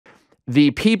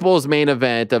the people's main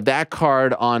event of that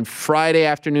card on Friday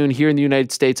afternoon here in the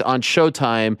United States on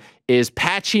Showtime is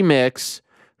Patchy Mix,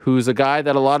 who's a guy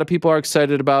that a lot of people are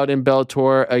excited about in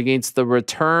Bellator, against the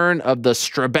return of the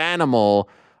Strabanimal,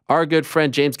 our good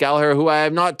friend James Gallagher, who I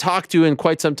have not talked to in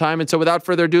quite some time. And so without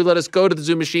further ado, let us go to the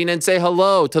Zoom machine and say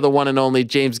hello to the one and only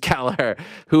James Gallagher,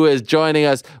 who is joining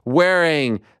us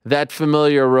wearing that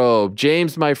familiar robe.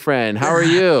 James, my friend, how are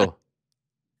you?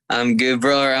 I'm good,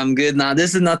 bro. I'm good. Now,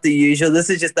 this is not the usual. This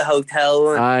is just the hotel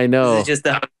one. I know. This is just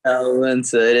the hotel one.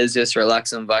 So it is just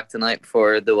relaxing back tonight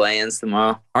before the weigh-ins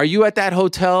tomorrow. Are you at that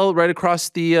hotel right across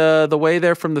the way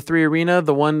there from the 3 Arena?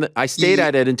 The one that I stayed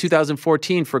at it in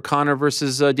 2014 for Conor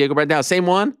versus Diego Brand. Now, same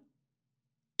one?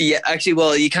 Yeah, actually,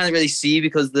 well, you can't really see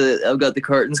because I've got the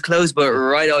curtains closed, but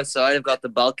right outside I've got the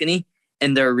balcony,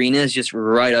 and the arena is just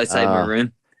right outside my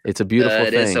room. It's a beautiful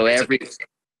thing. So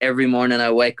every morning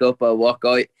I wake up, I walk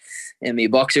out in my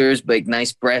boxers, big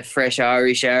nice breath, fresh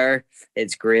Irish shower.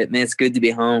 It's great, man. It's good to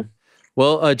be home.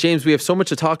 Well, James, we have so much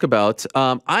to talk about.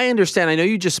 I understand. I know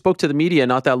you just spoke to the media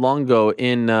not that long ago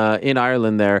in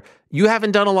Ireland there. You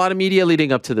haven't done a lot of media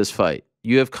leading up to this fight.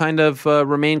 You have kind of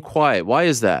remained quiet. Why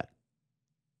is that?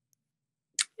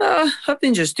 I've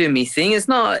been just doing my thing. It's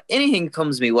not anything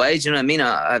comes my way. Do you know what I mean?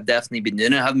 I've definitely been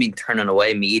doing it. I haven't been turning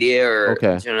away media or do you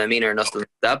know what I mean, or nothing like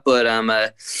that. But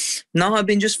no, I've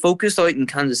been just focused out in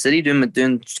Kansas City doing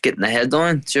just getting the head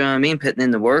down. Do you know what I mean? Putting in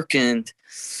the work, and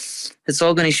it's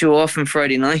all going to show off on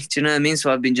Friday night. Do you know what I mean?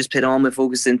 So I've been just putting all my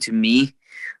focus into me.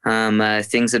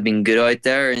 Things have been good out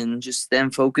there, and just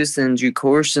then focused in due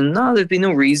course. And no, there's been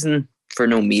no reason for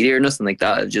no media or nothing like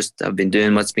that. I've been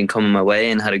doing what's been coming my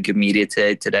way and had a good media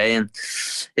today. And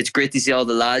it's great to see all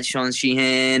the lads, Sean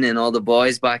Sheehan and all the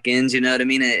boys back in. Do you know what I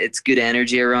mean? It's good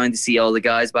energy around to see all the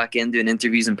guys back in doing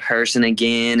interviews in person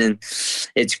again. And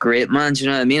it's great, man. Do you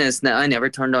know what I mean? I never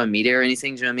turned on media or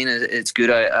anything. Do you know what I mean? It's good.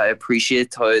 I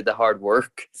appreciate how the hard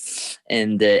work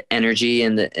and the energy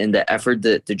and the effort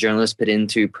that the journalists put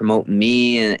into promoting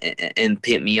me and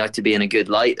paint me out to be in a good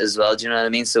light as well. Do you know what I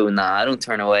mean? So I don't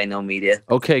turn away no media.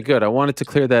 Okay, good. I wanted to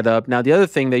clear that up. Now, the other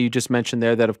thing that you just mentioned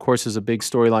there that, of course, is a big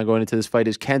storyline going into this fight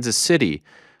is Kansas City.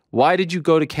 Why did you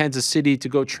go to Kansas City to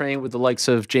go train with the likes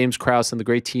of James Krause and the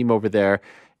great team over there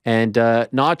and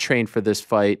not train for this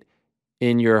fight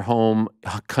in your home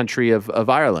country of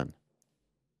Ireland?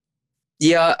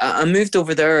 Yeah, I moved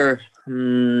over there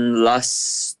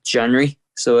last January.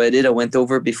 So I went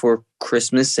over before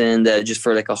Christmas and just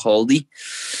for like a holiday.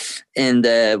 And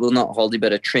well, not holiday,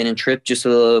 but a training trip just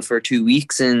for 2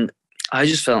 weeks. And I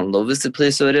just fell in love with the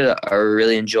place. So I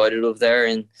really enjoyed it over there.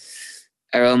 And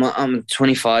I'm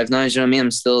 25 now, you know what I mean?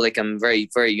 I'm very,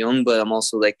 very young, but I'm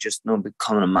also like just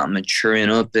becoming a man, maturing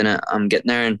up, and I'm getting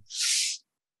there. And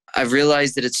I've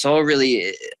realized that it's all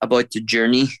really about the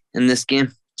journey in this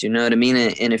game. Do you know what I mean?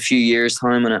 In a few years'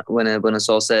 time, when it's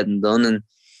all said and done, and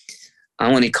I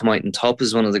want to come out on top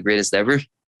as one of the greatest ever.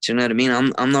 Do you know what I mean?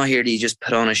 I'm not here to just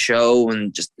put on a show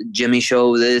and just Jimmy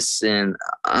show this, and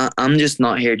I'm just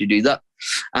not here to do that.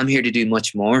 I'm here to do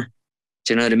much more.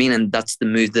 Do you know what I mean? And that's the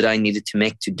move that I needed to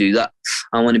make to do that.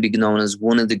 I want to be known as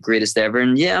one of the greatest ever.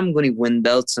 And yeah, I'm going to win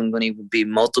belts. I'm going to be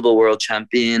multiple world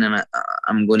champion, and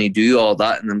I'm going to do all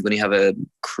that. And I'm going to have a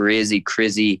crazy,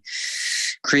 crazy,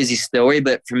 crazy story.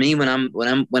 But for me, when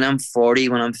I'm 40,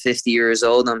 when I'm 50 years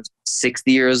old, I'm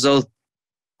 60 years old,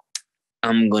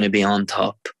 I'm going to be on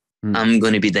top. I'm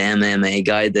going to be the MMA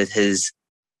guy that has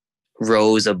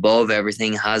rose above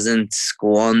everything, hasn't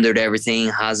squandered everything,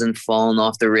 hasn't fallen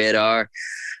off the radar,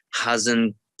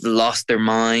 hasn't lost their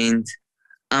mind.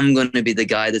 I'm going to be the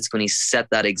guy that's going to set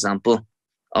that example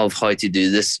of how to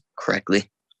do this correctly.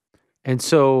 And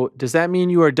so does that mean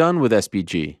you are done with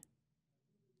SBG?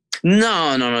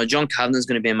 No. John Kavanagh's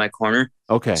going to be in my corner.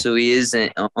 Okay. So he is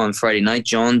on Friday night.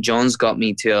 John's got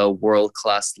me to a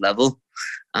world-class level.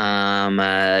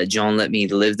 John let me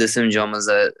live this, and John was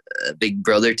a big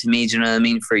brother to me, do you know what I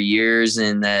mean, for years.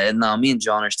 And now me and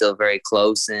John are still very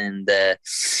close, and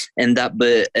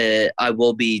but I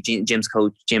will be James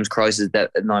Krause is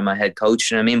now my head coach,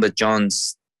 you know what I mean, but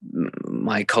John's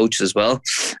my coach as well,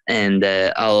 and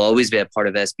I'll always be a part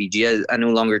of SBG. I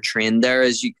no longer train there,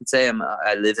 as you could say.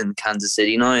 I live in Kansas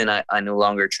City now, and I no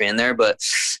longer train there, but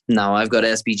now I've got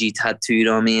SBG tattooed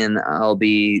on me, and I'll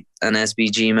be an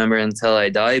SBG member until I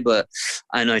die. But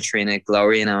I now train at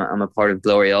Glory, and I'm a part of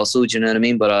Glory also, do you know what I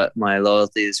mean? But my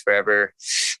loyalty is forever,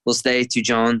 will stay to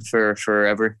John for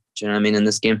forever, do you know what I mean, in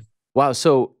this game. Wow,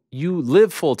 so you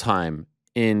live full-time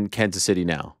in Kansas City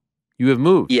now? You have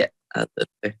moved? Yeah.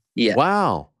 Yeah.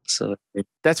 Wow. So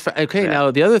that's okay. Yeah.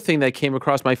 Now, the other thing that came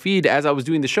across my feed as I was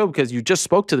doing the show, because you just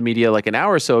spoke to the media like an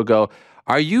hour or so ago,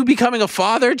 Are you becoming a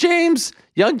father, James?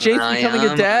 Young James becoming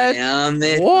a dad? I am,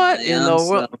 mate. What I in am, the so.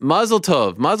 world? Mazel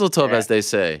tov, Yeah. as they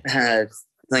say.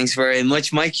 Thanks very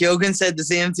much. Mike Yogan said the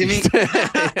same to me.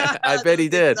 I bet he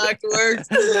did. Exact words.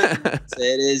 So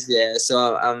it is, yeah.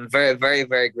 So I'm very, very,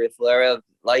 very grateful.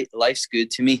 Life's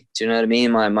good to me. Do you know what I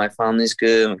mean? My family's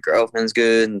good. My girlfriend's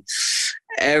good. And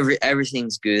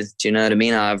everything's good. Do you know what I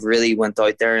mean? I've really went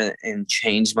out there and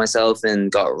changed myself and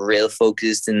got real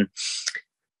focused. And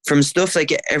from stuff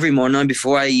like every morning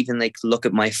before I even like look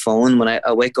at my phone, when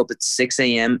I wake up at 6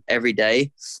 a.m. every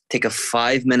day, take a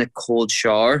 5-minute cold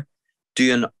shower,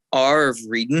 do an hour of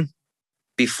reading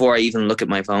before I even look at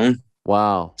my phone.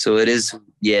 Wow. So it is,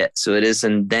 yeah. So it is.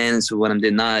 And then, so when I'm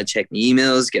doing that, I check my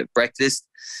emails, get breakfast,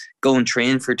 go and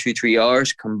train for 2-3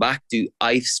 hours, come back, do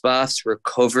ice baths,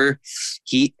 recover,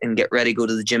 heat, and get ready, go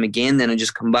to the gym again. Then I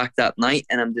just come back that night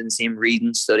and I'm doing the same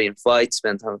reading, studying, fight,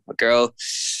 spend time with my girl.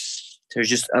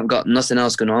 I've got nothing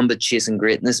else going on but chasing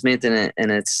greatness, mate. And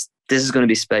this is going to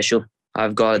be special.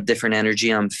 I've got a different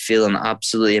energy. I'm feeling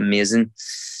absolutely amazing.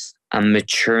 I'm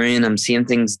maturing. I'm seeing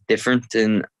things different,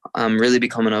 and I'm really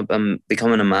becoming a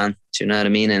man. Do you know what I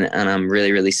mean? And I'm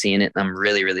really, really seeing it, and I'm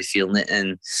really, really feeling it.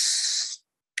 And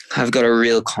I've got a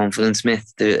real confidence, mate.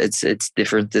 It's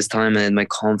different this time, and my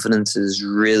confidence is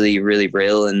really, really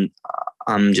real, and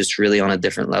I'm just really on a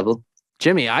different level.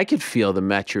 Jimmy, I could feel the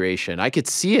maturation. I could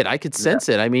see it. I could sense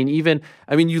it. I mean,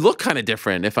 you look kind of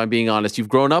different, if I'm being honest. You've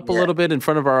grown up a little bit in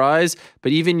front of our eyes,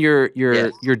 but even your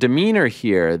demeanor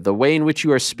here, the way in which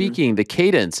you are speaking, the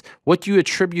cadence, what do you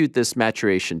attribute this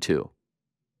maturation to?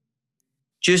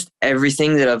 Just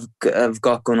everything that I've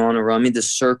got going on around me, the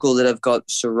circle that I've got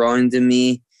surrounding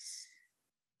me.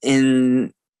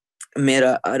 Mate,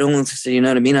 I don't want to say, you know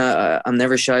what I mean? I'm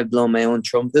never shy of blowing my own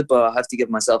trumpet, but I have to give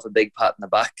myself a big pat in the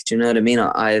back. Do you know what I mean?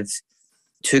 I've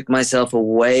took myself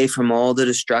away from all the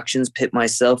distractions, put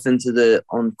myself into the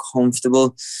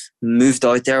uncomfortable, moved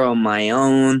out there on my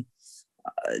own.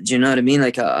 Do you know what I mean?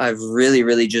 Like I've really,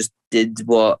 really just did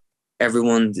what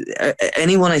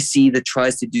anyone I see that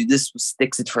tries to do this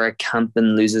sticks it for a camp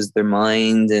and loses their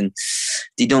mind, and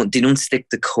they don't stick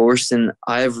the course. And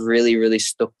I've really, really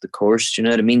stuck the course. Do you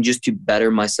know what I mean? Just to better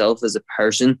myself as a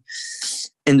person.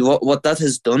 And what that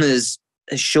has done is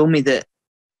show me that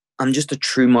I'm just a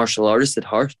true martial artist at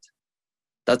heart.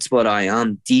 That's what I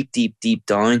am. Deep, deep, deep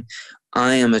down,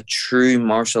 I am a true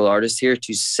martial artist here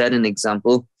to set an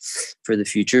example for the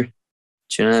future.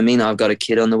 Do you know what I mean? I've got a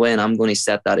kid on the way, and I'm going to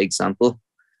set that example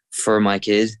for my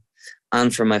kid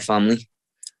and for my family.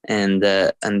 And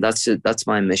that's it. That's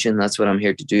my mission. That's what I'm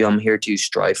here to do. I'm here to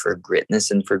strive for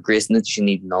greatness, and for greatness, you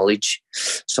need knowledge.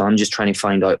 So I'm just trying to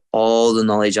find out all the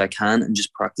knowledge I can and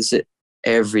just practice it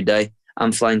every day.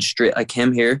 I'm flying straight. I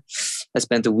came here. I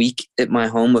spent a week at my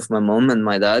home with my mum and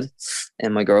my dad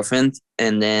and my girlfriend.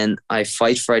 And then I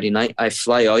fight Friday night. I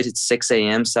fly out at 6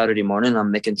 a.m. Saturday morning. I'm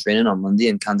making training on Monday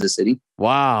in Kansas City.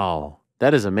 Wow.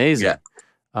 That is amazing.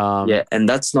 Yeah.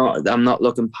 And I'm not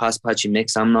looking past Patchy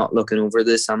Mix. I'm not looking over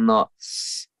this. I'm not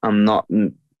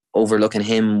overlooking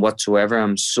him whatsoever.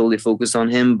 I'm solely focused on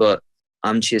him, but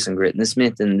I'm chasing greatness,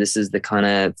 mate. And this is the kind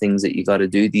of things that you got to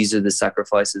do. These are the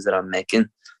sacrifices that I'm making.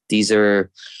 It's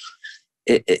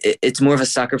more of a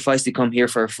sacrifice to come here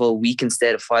for a full week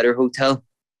instead of Fighter Hotel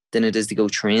than it is to go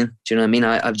train. Do you know what I mean?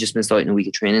 I've just missed out in a week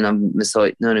of training. I've missed out,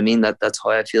 you know what I mean? That's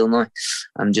how I feel now.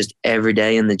 I'm just every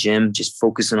day in the gym, just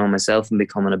focusing on myself and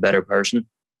becoming a better person.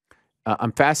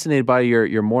 I'm fascinated by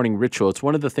your morning ritual. It's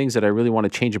one of the things that I really want to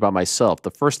change about myself.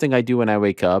 The first thing I do when I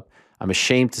wake up, I'm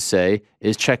ashamed to say,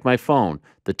 is check my phone,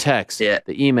 the texts, the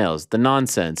emails, the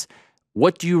nonsense.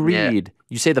 What do you read? Yeah.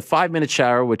 You say the 5-minute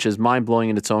shower, which is mind-blowing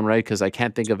in its own right, because I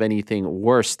can't think of anything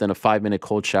worse than a 5-minute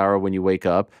cold shower when you wake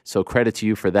up. So credit to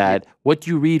you for that. Yeah. What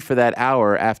do you read for that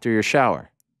hour after your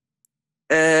shower?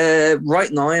 Right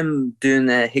now I'm doing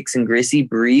Hicks and Gracie,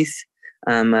 Breathe.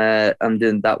 I'm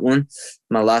doing that one.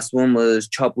 My last one was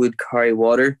Chop Wood, Carry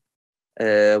Water.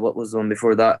 What was the one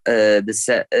before that?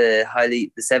 The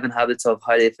 7 Habits of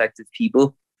Highly Effective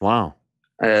People. Wow.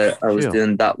 I was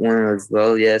doing that one as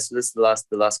well. Yeah, so this is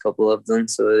the last couple I've done.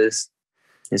 So it's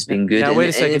been good. Now, wait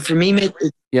a second. And for me, mate,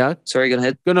 sorry, go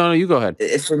ahead. No, you go ahead.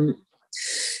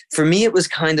 For me, it was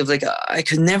kind of like I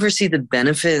could never see the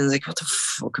benefit. And like, what the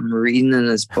fuck I'm reading, and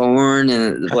it's boring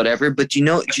and whatever. But do you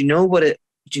know what it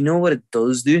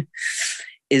does do?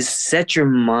 Is set your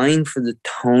mind for the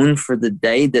tone for the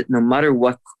day, that no matter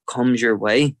what comes your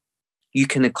way, you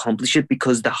can accomplish it.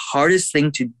 Because the hardest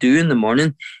thing to do in the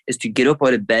morning is to get up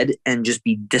out of bed and just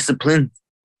be disciplined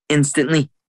instantly.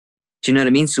 Do you know what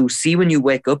I mean? So see, when you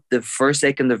wake up the first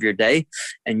second of your day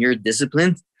and you're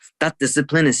disciplined, that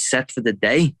discipline is set for the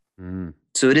day.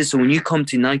 So it is. So when you come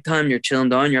to nighttime, you're chilling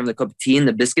down, you're having a cup of tea, and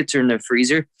the biscuits are in the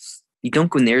freezer. You don't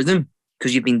go near them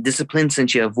because you've been disciplined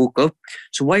since you have woke up.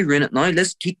 So why ruin it now?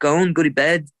 Let's keep going, go to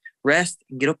bed, rest,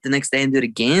 and get up the next day and do it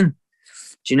again.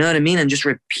 Do you know what I mean? And just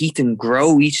repeat and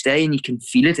grow each day, and you can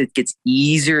feel it. It gets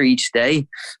easier each day.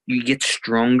 You get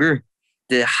stronger.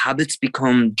 The habits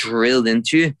become drilled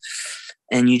into you,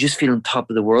 and you just feel on top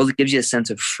of the world. It gives you a sense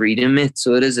of freedom, mate.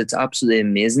 So it is. It's absolutely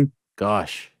amazing.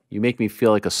 Gosh, you make me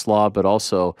feel like a slob, but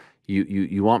also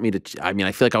you want me to. I mean,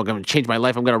 I feel like I'm going to change my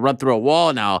life. I'm going to run through a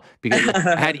wall now because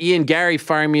I had Ian Gary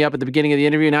firing me up at the beginning of the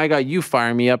interview. Now I got you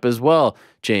firing me up as well,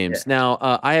 James. Yeah.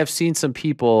 Now I have seen some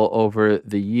people over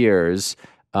the years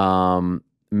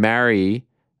marry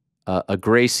a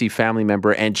Gracie family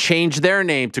member and change their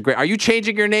name to Gracie. Are you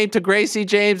changing your name to Gracie,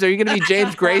 James? Are you going to be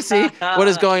James Gracie? What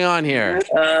is going on here?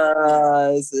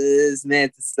 This is,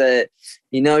 man, it's the,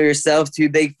 you know yourself, two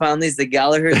big families, the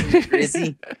Gallagher and the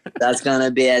Gracie. That's going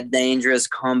to be a dangerous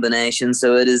combination.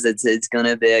 So it is, it's going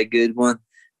to be a good one.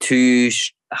 Two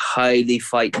highly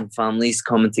fighting families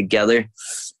coming together.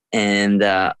 And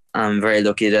I'm very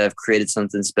lucky to have created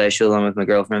something special. I'm with my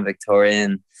girlfriend, Victoria,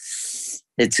 and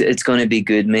it's going to be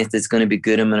good, mate. It's going to be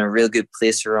good. I'm in a real good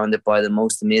place, surrounded by the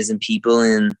most amazing people,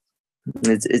 and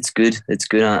it's good. It's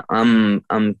good. I'm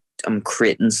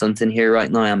creating something here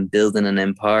right now. I'm building an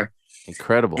empire.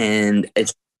 Incredible. And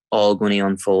it's all going to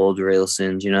unfold real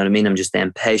soon. Do you know what I mean? I'm just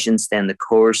staying patient, staying the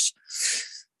course,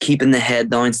 keeping the head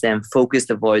down, staying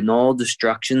focused, avoiding all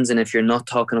distractions. And if you're not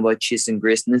talking about chasing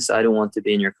greatness, I don't want to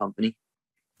be in your company.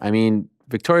 I mean,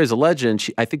 Victoria's a legend.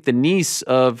 I think the niece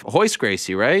of Hoist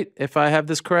Gracie, right? If I have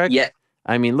this correct. Yeah.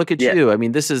 I mean, look at you. I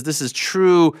mean, this is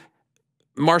true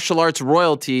martial arts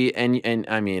royalty, and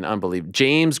I mean, unbelievable.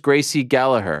 James Gracie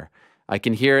Gallagher. I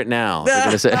can hear it now.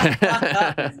 It's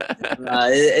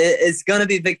gonna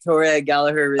be Victoria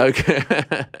Gallagher. Okay.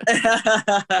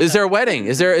 Is there a wedding?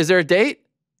 Is there a date?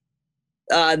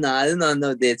 No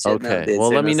dates yet. Okay. No dates.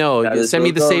 Well, let me know. Send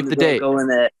me the save the date.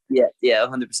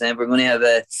 100%. We're going to have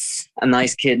a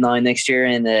nice kid now next year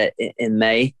in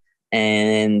May,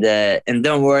 and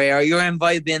don't worry, you're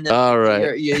invited in. All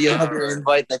right. You'll have your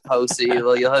invite in the post. So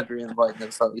you'll have your invite in the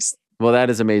post. Well, that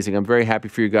is amazing. I'm very happy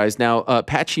for you guys. Now,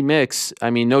 Patchy Mix. I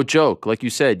mean, no joke. Like you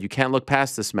said, you can't look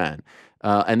past this man.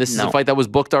 And this is a fight that was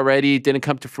booked already. Didn't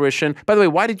come to fruition. By the way,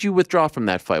 why did you withdraw from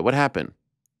that fight? What happened?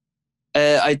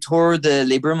 I tore the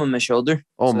labrum on my shoulder.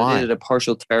 Oh, so my. I did a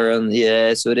partial tear, and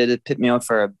so it put me out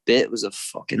for a bit. It was a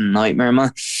fucking nightmare, man.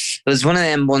 It was one of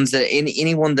them ones that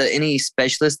any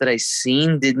specialist that I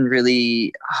seen didn't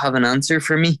really have an answer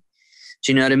for me.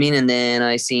 Do you know what I mean? And then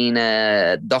I seen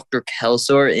Dr.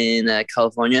 Kelsor in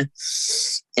California,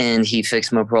 and he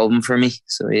fixed my problem for me.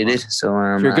 So he did. So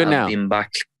you're good now. I've been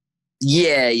back.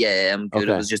 Yeah, I'm good.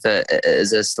 Okay. It was just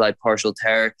a slight partial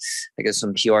tear. I got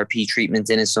some PRP treatment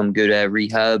in it, some good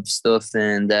rehab stuff,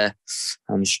 and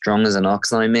I'm strong as an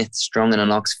ox now, mate. Strong as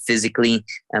an ox physically,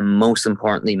 and most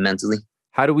importantly, mentally.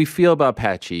 How do we feel about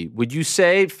Patchy? Would you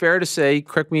say, fair to say,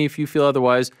 correct me if you feel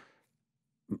otherwise,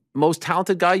 most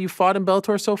talented guy you fought in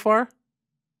Bellator so far?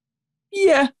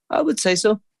 Yeah, I would say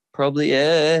so. Probably,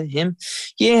 him.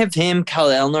 Yeah, have him, Cal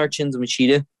Elnar, Chinzo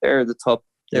Machida. They're the top.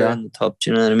 They're on the top. Do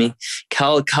you know what I mean?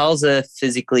 Cal's a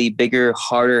physically bigger,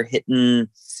 harder hitting,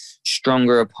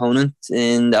 stronger opponent,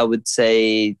 and I would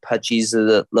say Patchy's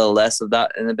a little less of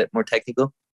that and a bit more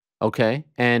technical. Okay.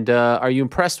 And are you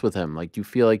impressed with him? Like, do you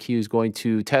feel like he was going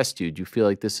to test you? Do you feel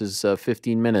like this is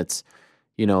 15 minutes?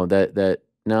 You know,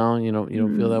 no, you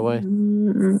don't feel that way?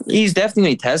 He's definitely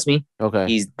going to test me. Okay.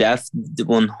 He's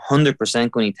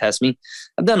 100% going to test me.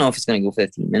 I don't know if it's going to go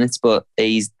 15 minutes, but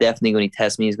he's definitely going to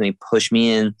test me. He's going to push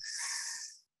me in,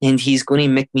 and he's going to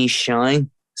make me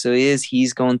shine. So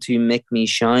he's going to make me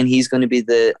shine. He's going to be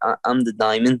I'm the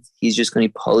diamond. He's just going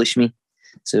to polish me.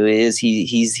 So he's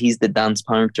the dance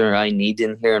partner I need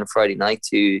in here on a Friday night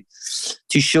to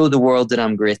show the world that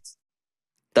I'm great.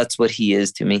 That's what he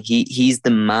is to me. He's the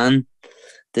man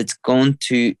that's going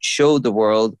to show the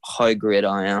world how great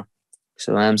I am.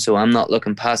 So I'm not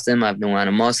looking past him. I have no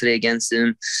animosity against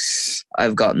him.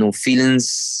 I've got no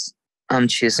feelings. I'm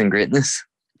chasing greatness.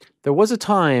 There was a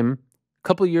time a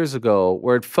couple of years ago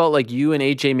where it felt like you and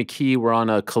AJ McKee were on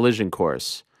a collision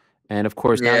course. And of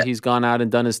course, now he's gone out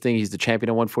and done his thing. He's the champion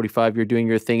at 145. You're doing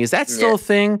your thing. Is that still a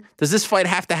thing? Does this fight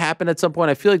have to happen at some point?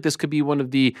 I feel like this could be one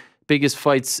of the biggest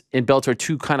fights in Bellator,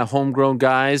 two kind of homegrown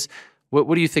guys.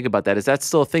 What do you think about that? Is that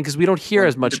still a thing? Because we don't hear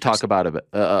as much talk about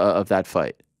of that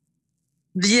fight.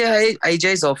 Yeah,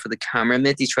 AJ's all for the camera,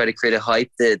 mate. He tried to create a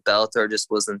hype that Bellator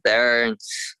just wasn't there, and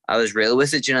I was real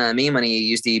with it. You know what I mean? When he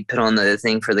used to put on the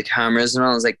thing for the cameras and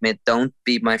all, I was like, mate, don't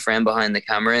be my friend behind the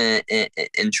camera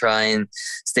and try and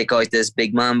stick out this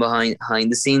big man behind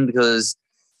the scene, because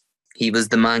he was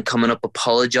the man coming up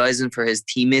apologizing for his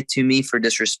teammate to me for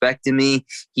disrespecting me.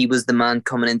 He was the man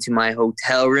coming into my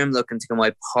hotel room looking to go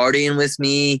out partying with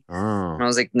me. Oh. And I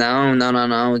was like, no. Do you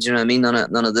know what I mean?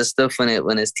 None of this stuff when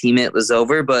his teammate was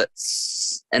over.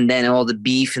 And then all the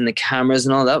beef and the cameras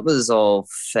and all that was all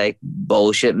fake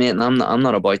bullshit, mate. And I'm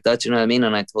not about that. Do you know what I mean?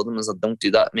 And I told him, I was like, don't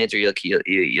do that, mate, or you'll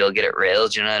get it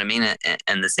railed. Do you know what I mean?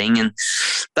 And the thing, and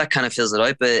that kind of fills it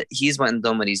out. But he's went and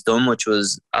done what he's done, which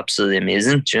was absolutely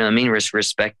amazing. Do you know what I mean?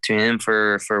 Respect to him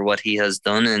for what he has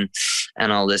done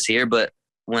and all this here. But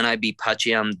when I beat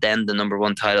Patchy, I'm then the number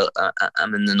one title.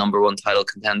 I'm in the number one title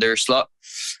contender slot.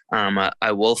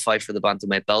 I will fight for the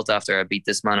bantamweight belt after I beat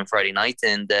this man on Friday night,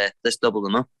 and let's double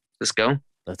them up. Let's go.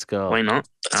 Let's go. Why not?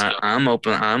 I'm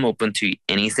open. I'm open to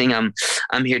anything.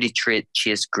 I'm here to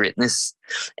chase greatness,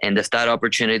 and if that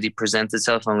opportunity presents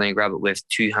itself, I'm going to grab it with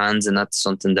two hands, and that's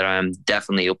something that I'm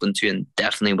definitely open to and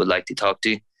definitely would like to talk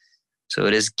to. So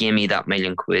it is, give me that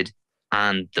 £1,000,000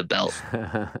 and the belt.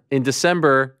 In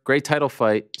December, great title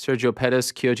fight, Sergio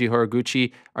Pettis, Kyoji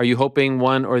Horiguchi. Are you hoping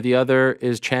one or the other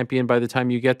is champion by the time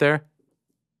you get there?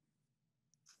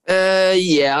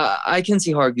 Yeah, I can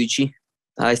see Horiguchi.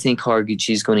 I think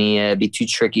Horiguchi is going to be too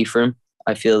tricky for him.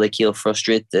 I feel like he'll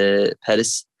frustrate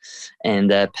Pettis, and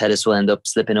Pettis will end up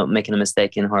slipping up, making a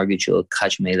mistake, and Horiguchi will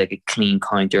catch me like a clean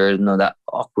counter, that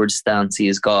awkward stance he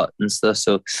has got and stuff.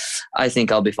 So I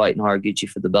think I'll be fighting Horiguchi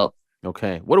for the belt.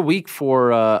 Okay. What a week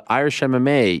for Irish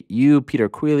MMA. You, Peter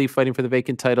Queally, fighting for the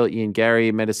vacant title. Ian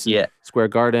Gary, Madison Square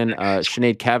Garden.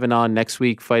 Sinead Kavanagh next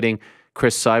week fighting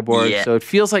Chris Cyborg. Yeah. So it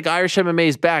feels like Irish MMA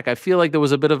is back. I feel like there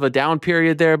was a bit of a down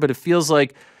period there, but it feels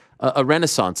like a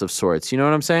renaissance of sorts. You know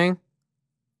what I'm saying?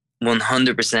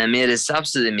 100%, mate. It's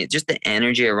absolutely, mate. Just the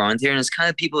energy around here. And it's kind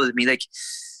of people with me, like,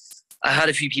 I had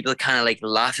a few people kind of like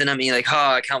laughing at me, like,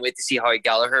 oh, I can't wait to see how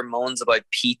Gallagher moans about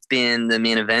Pete being the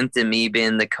main event and me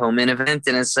being the co-main event.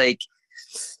 And it's like,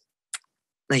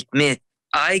 mate,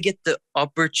 I get the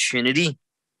opportunity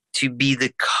to be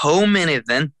the co-main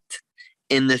event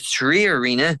in the 3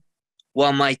 arena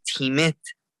while my teammate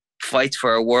fights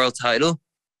for a world title.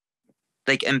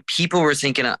 Like, and people were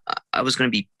thinking I was going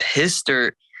to be pissed,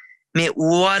 or, mate,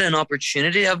 what an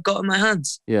opportunity I've got in my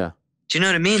hands. Yeah. Do you know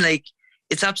what I mean? Like,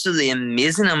 it's absolutely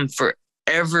amazing. I'm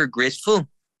forever grateful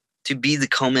to be the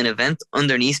co-main event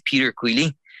underneath Peter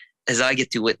Queally as I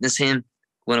get to witness him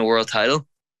win a world title.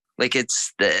 Like,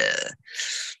 it's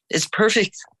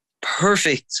perfect.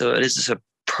 Perfect. So it is a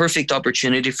perfect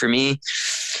opportunity for me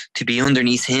to be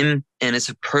underneath him, and it's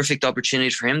a perfect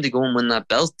opportunity for him to go and win that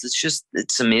belt.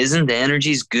 It's amazing. The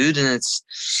energy is good, and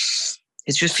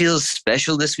it just feels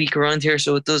special this week around here.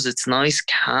 So it does. It's nice,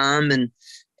 calm, and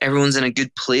everyone's in a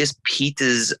good place. Pete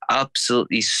is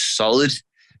absolutely solid.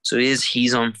 So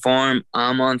he's on form.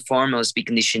 I'm on form. I was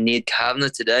speaking to Sinead Kavanagh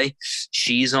today.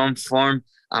 She's on form.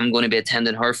 I'm going to be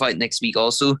attending her fight next week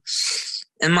also.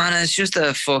 And man, it's just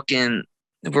a fucking,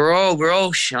 we're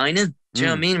all shining. Do you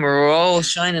know what I mean? We're all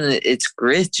shining. It's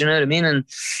great. Do you know what I mean? And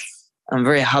I'm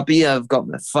very happy. I've got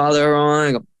my father around.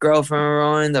 I've got my girlfriend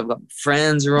around. I've got my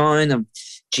friends around.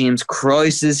 James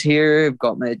Croyce is here. I've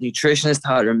got my nutritionist,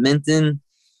 Tyler Minton.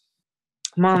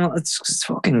 Man, it's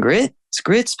fucking great. It's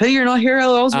great. Spay, you're not here.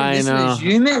 I'll also be missing as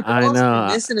you, man. I know.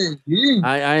 Missing as you.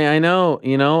 I know.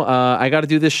 You know, I got to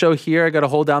do this show here. I got to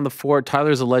hold down the fort.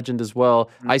 Tyler's a legend as well.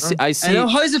 I see. I know.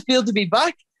 How does it feel to be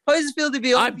back? How does it feel to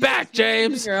be? I'm back,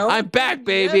 James. I'm back,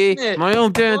 baby. My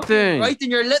own damn thing. Right,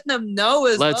 and you're letting them know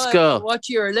as well. Let's go. Watch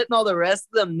you are letting all the rest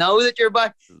of them know that you're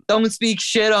back. Don't speak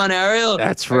shit on Ariel.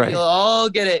 That's right. You'll all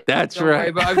get it. That's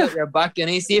right. I've got your back. And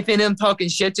see if any of them talking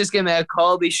shit, just give me a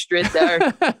call. Be straight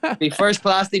there. Be first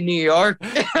class in New York.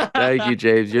 Thank you,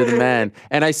 James. You're the man.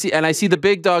 And I see the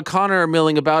big dog Connor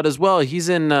milling about as well. He's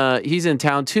in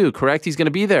town too, correct? He's going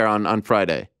to be there on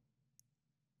Friday.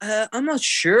 I'm not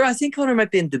sure. I think Connor might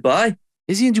be in Dubai.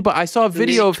 Is he in Dubai? I saw a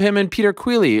video of him and Peter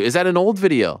Queally. Is that an old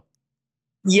video?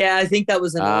 Yeah, I think that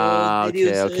was an old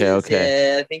video.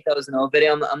 Okay. Yeah, I think that was an old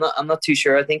video. I'm not too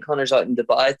sure. I think Connor's out in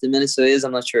Dubai at the minute, so he is.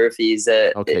 I'm not sure if he's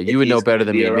okay. You would know better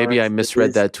than me. Maybe I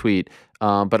misread that tweet.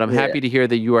 But I'm happy to hear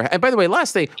that you are. And by the way,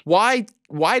 last thing, why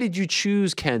did you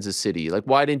choose Kansas City? Like,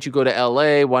 why didn't you go to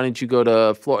LA? Why didn't you go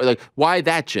to Florida? Like, why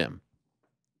that gym?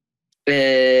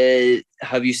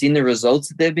 Have you seen the results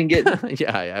that they've been getting?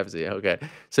 Yeah, I have seen. Okay,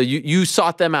 so you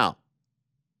sought them out.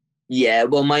 Yeah,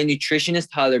 well, my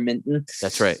nutritionist, Tyler Minton,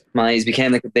 That's right. he's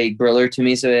became like a big brother to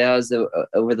me. So he has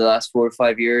over the last 4 or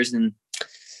 5 years, and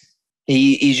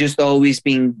he's just always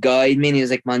been guiding me. And he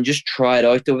was like, "Man, just try it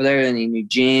out over there." And he knew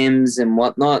gyms and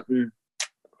whatnot. And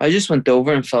I just went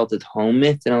over and felt at home,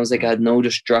 mate. And I was like, I had no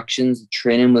distractions. The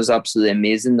training was absolutely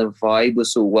amazing. The vibe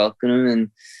was so welcoming,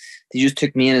 and they just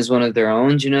took me in as one of their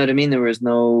own. Do you know what I mean? There was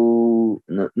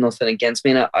nothing against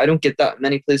me. And I don't get that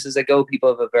many places I go. People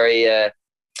have a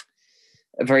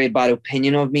very bad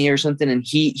opinion of me or something. And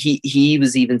he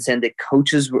was even saying that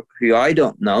coaches who I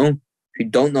don't know, who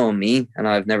don't know me, and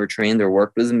I've never trained or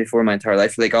worked with him before my entire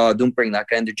life, like, oh, don't bring that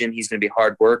guy in the gym. He's going to be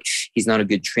hard work. He's not a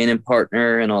good training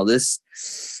partner and all this.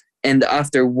 And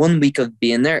after 1 week of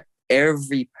being there,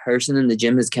 every person in the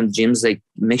gym has come to James, like,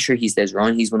 make sure he stays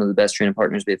around. He's one of the best training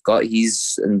partners we've got.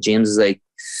 And James is like,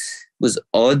 was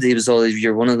odd. He was all,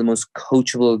 you're one of the most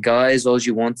coachable guys. All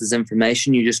you want is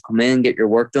information. You just come in, get your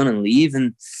work done, and leave.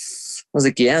 And I was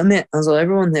like, yeah, mate. I was like,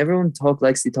 everyone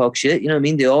likes to talk shit. You know what I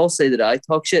mean? They all say that I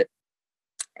talk shit,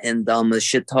 and I'm a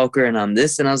shit talker, and I'm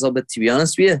this. And I was like, but to be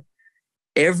honest with you,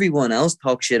 everyone else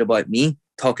talks shit about me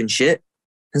talking shit.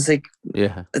 It's like,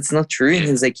 yeah, it's not true. And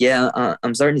he's like, yeah,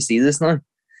 I'm starting to see this now.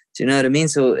 Do you know what I mean?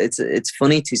 So it's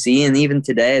funny to see. And even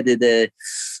today, I did the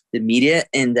media,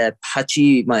 and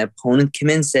Patchy, my opponent, came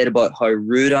in, said about how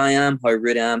rude I am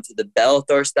to the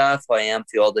Bellator staff, how I am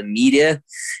to all the media.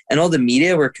 And all the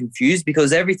media were confused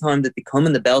because every time that they come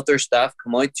and the Bellator staff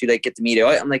come out to like get the media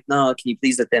out, I'm like, no, can you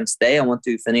please let them stay? I want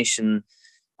to finish and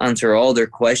answer all their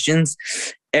questions.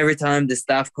 Every time the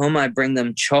staff come, I bring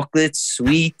them chocolates,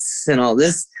 sweets, and all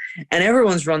this. And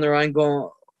everyone's running around going,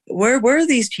 where are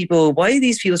these people? Why are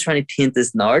these people trying to paint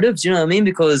this narrative? Do you know what I mean?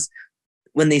 Because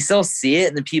when they still see it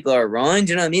and the people are around,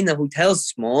 you know what I mean? The hotel's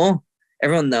small.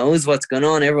 Everyone knows what's going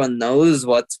on. Everyone knows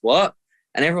what's what.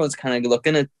 And everyone's kind of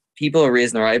looking at people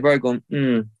raising their eyebrow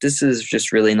going, this is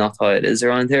just really not how it is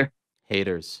around here.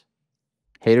 Haters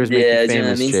make you famous, you know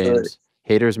what I mean? James. So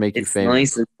haters make you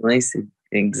famous. It's nice.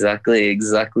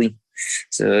 Exactly.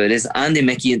 So it is. And they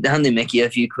make you a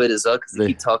few quid as well because they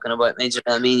keep talking about me. You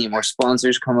know what I mean? More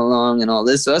sponsors come along and all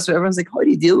this. So that's what everyone's like, how do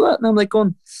you deal with that? And I'm like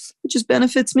going, it just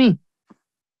benefits me.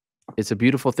 It's a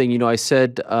beautiful thing. You know, I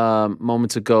said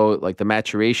moments ago, like the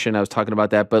maturation, I was talking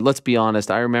about that. But let's be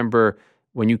honest. I remember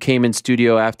when you came in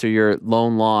studio after your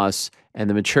lone loss and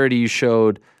the maturity you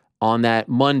showed on that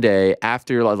Monday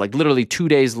after your loss, like literally 2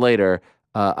 days later,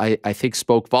 I think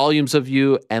spoke volumes of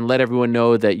you and let everyone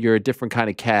know that you're a different kind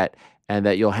of cat and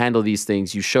that you'll handle these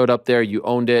things. You showed up there, you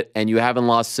owned it, and you haven't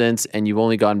lost since, and you've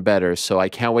only gotten better. So I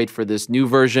can't wait for this new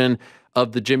version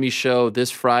of the Jimmy Show this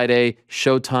Friday,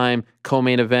 Showtime,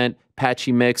 co-main event,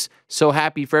 Patchy Mix. So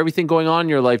happy for everything going on in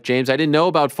your life, James. I didn't know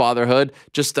about fatherhood.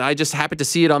 I just happened to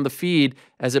see it on the feed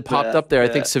as it popped up there. I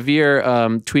think Severe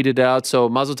tweeted out. So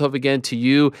mazel tov again to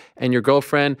you and your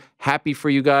girlfriend. Happy for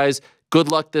you guys. Good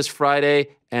luck this Friday.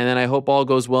 And then I hope all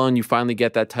goes well and you finally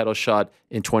get that title shot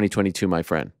in 2022, my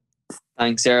friend.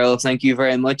 Thanks, Errol. Thank you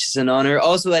very much. It's an honor.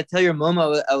 Also, I tell your mom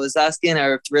I was asking.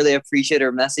 I really appreciate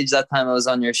her message that time I was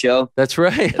on your show. That's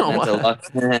right. Oh,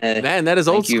 man, that is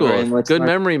old school. Much, good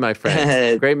memory, my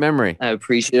friend. Great memory. I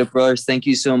appreciate it, brothers. Thank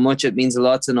you so much. It means a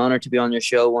lot. It's an honor to be on your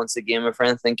show once again, my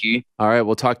friend. Thank you. All right.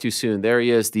 We'll talk to you soon. There he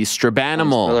is, the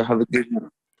Strabanimal. Have a good one.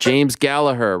 James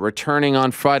Gallagher returning on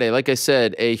Friday. Like I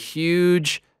said, a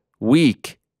huge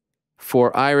week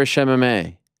for Irish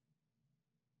MMA.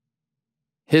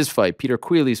 His fight, Peter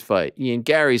Queeley's fight, Ian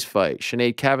Gary's fight,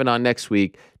 Sinead Kavanagh next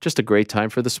week. Just a great time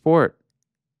for the sport.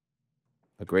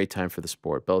 A great time for the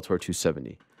sport. Bellator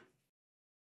 270.